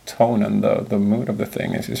tone and the mood of the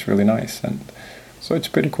thing is really nice. And so it's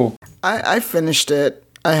pretty cool. I finished it.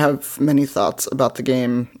 I have many thoughts about the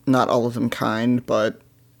game, not all of them kind, but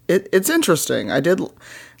it's interesting.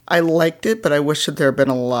 I liked it, but I wish that there had been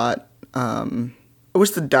a lot. I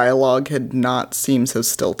wish the dialogue had not seemed so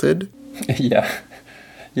stilted. Yeah.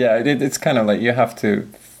 It's kind of like you have to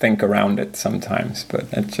think around it sometimes, but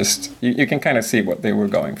it just you can kind of see what they were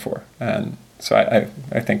going for, and so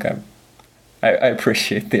I think I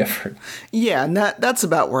appreciate the effort. Yeah, and that's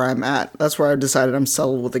about where I'm at. That's where I've decided I'm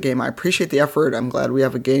settled with the game. I appreciate the effort. I'm glad we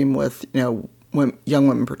have a game with young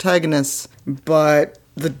women protagonists, but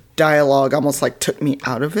the dialogue almost took me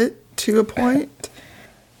out of it to a point.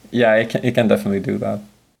 Yeah, it can definitely do that.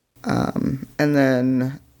 And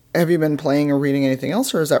then, have you been playing or reading anything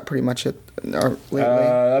else, or is that pretty much it lately?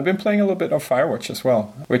 I've been playing a little bit of Firewatch as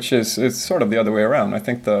well, which is sort of the other way around. I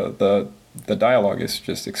think the dialogue is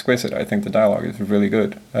just exquisite. I think the dialogue is really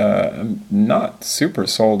good. I'm not super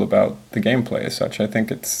sold about the gameplay as such. I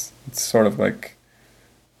think it's sort of like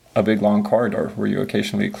a big long corridor where you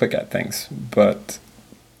occasionally click at things, but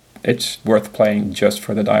it's worth playing just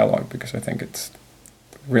for the dialogue because I think it's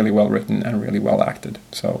really well written and really well acted.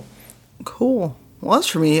 So cool. Well, as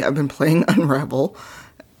for me, I've been playing Unravel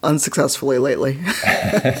unsuccessfully lately.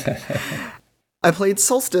 I played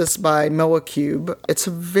Solstice by Moa Cube. It's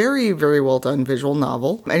a very, very well done visual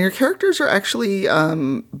novel, and your characters are actually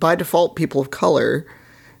by default people of color,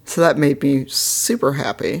 so that made me super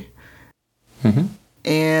happy. Mm-hmm.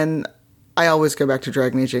 And I always go back to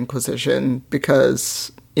Dragon Age Inquisition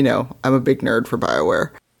because I'm a big nerd for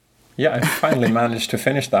BioWare. Yeah, I finally managed to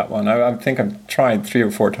finish that one. I think I've tried 3 or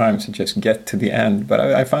 4 times to just get to the end, but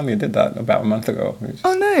I finally did that about a month ago.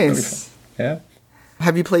 Oh, nice. Really, yeah.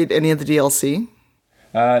 Have you played any of the DLC?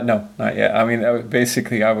 No, not yet. I mean, I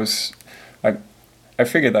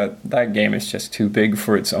figured that game is just too big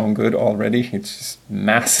for its own good already. It's just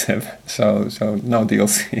massive, so no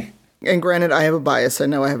DLC. And granted, I have a bias. I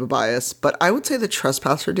know I have a bias, but I would say the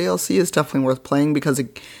Trespasser DLC is definitely worth playing because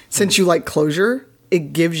since you like closure,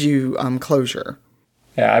 it gives you closure.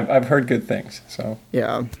 Yeah, I've heard good things. So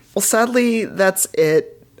yeah. Well, sadly, that's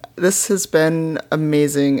it. This has been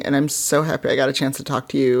amazing, and I'm so happy I got a chance to talk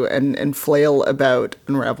to you and flail about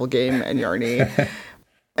Unravel game and Yarny.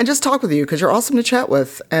 And just talk with you, because you're awesome to chat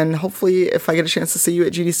with. And hopefully, if I get a chance to see you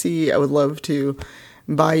at GDC, I would love to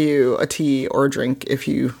buy you a tea or a drink if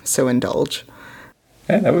you so indulge.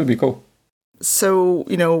 Yeah, that would be cool. So,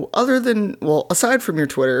 aside from your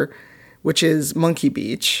Twitter, which is Monkey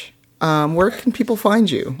Beach, where can people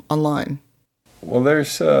find you online? Well,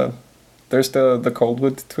 there's the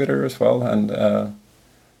Coldwood Twitter as well, and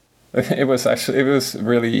it was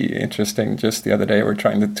really interesting. Just the other day, we're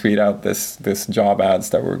trying to tweet out this job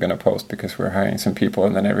ads that we're going to post because we're hiring some people,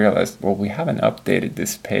 and then I realized, well, we haven't updated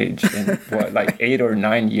this page in 8 or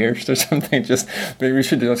 9 years or something. Just maybe we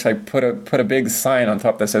should just put a big sign on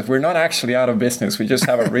top that says we're not actually out of business. We just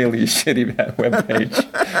have a really shitty web page.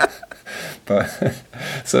 But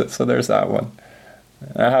so there's that one.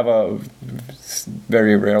 I have a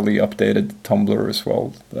very rarely updated Tumblr as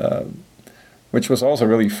well, which was also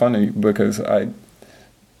really funny because I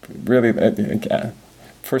really,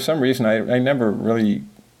 for some reason, I never really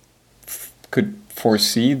could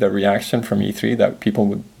foresee the reaction from E3 that people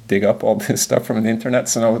would dig up all this stuff from the internet.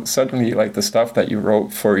 So now suddenly, like the stuff that you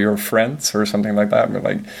wrote for your friends or something like that,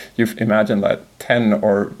 like you've imagined that 10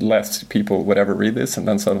 or less people would ever read this, and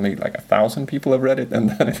then suddenly like 1,000 people have read it, and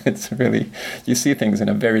then it's really, you see things in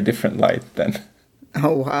a very different light then.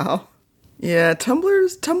 Oh, wow. Yeah,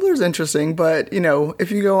 Tumblr's interesting, but, you know,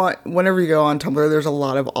 if you go on, whenever you go on Tumblr, there's a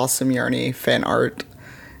lot of awesome Yarny fan art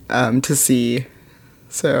to see.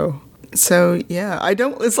 So yeah, I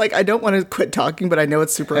don't want to quit talking, but I know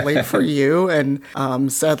it's super late for you, and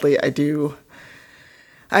sadly I do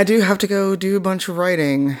have to go do a bunch of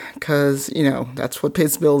writing, because, you know, that's what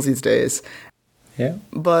pays the bills these days. Yeah.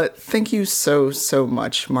 But thank you so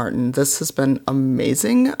much, Martin. This has been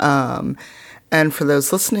amazing. And for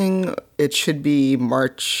those listening, it should be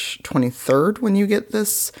March 23rd when you get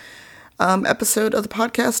this episode of the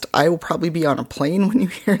podcast. I will probably be on a plane when you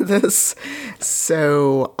hear this.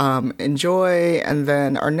 So enjoy. And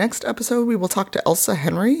then our next episode, we will talk to Elsa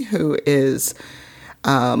Henry, who is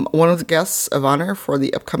one of the guests of honor for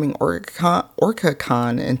the upcoming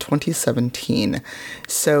OrcaCon in 2017.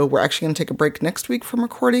 So we're actually going to take a break next week from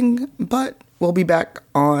recording, but we'll be back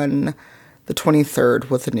on the 23rd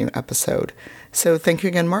with a new episode. So thank you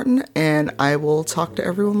again, Martin, and I will talk to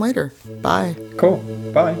everyone later. Bye. Cool.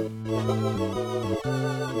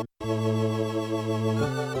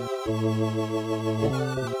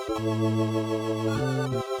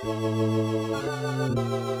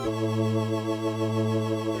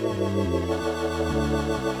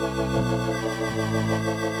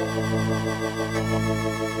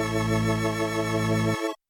 Bye.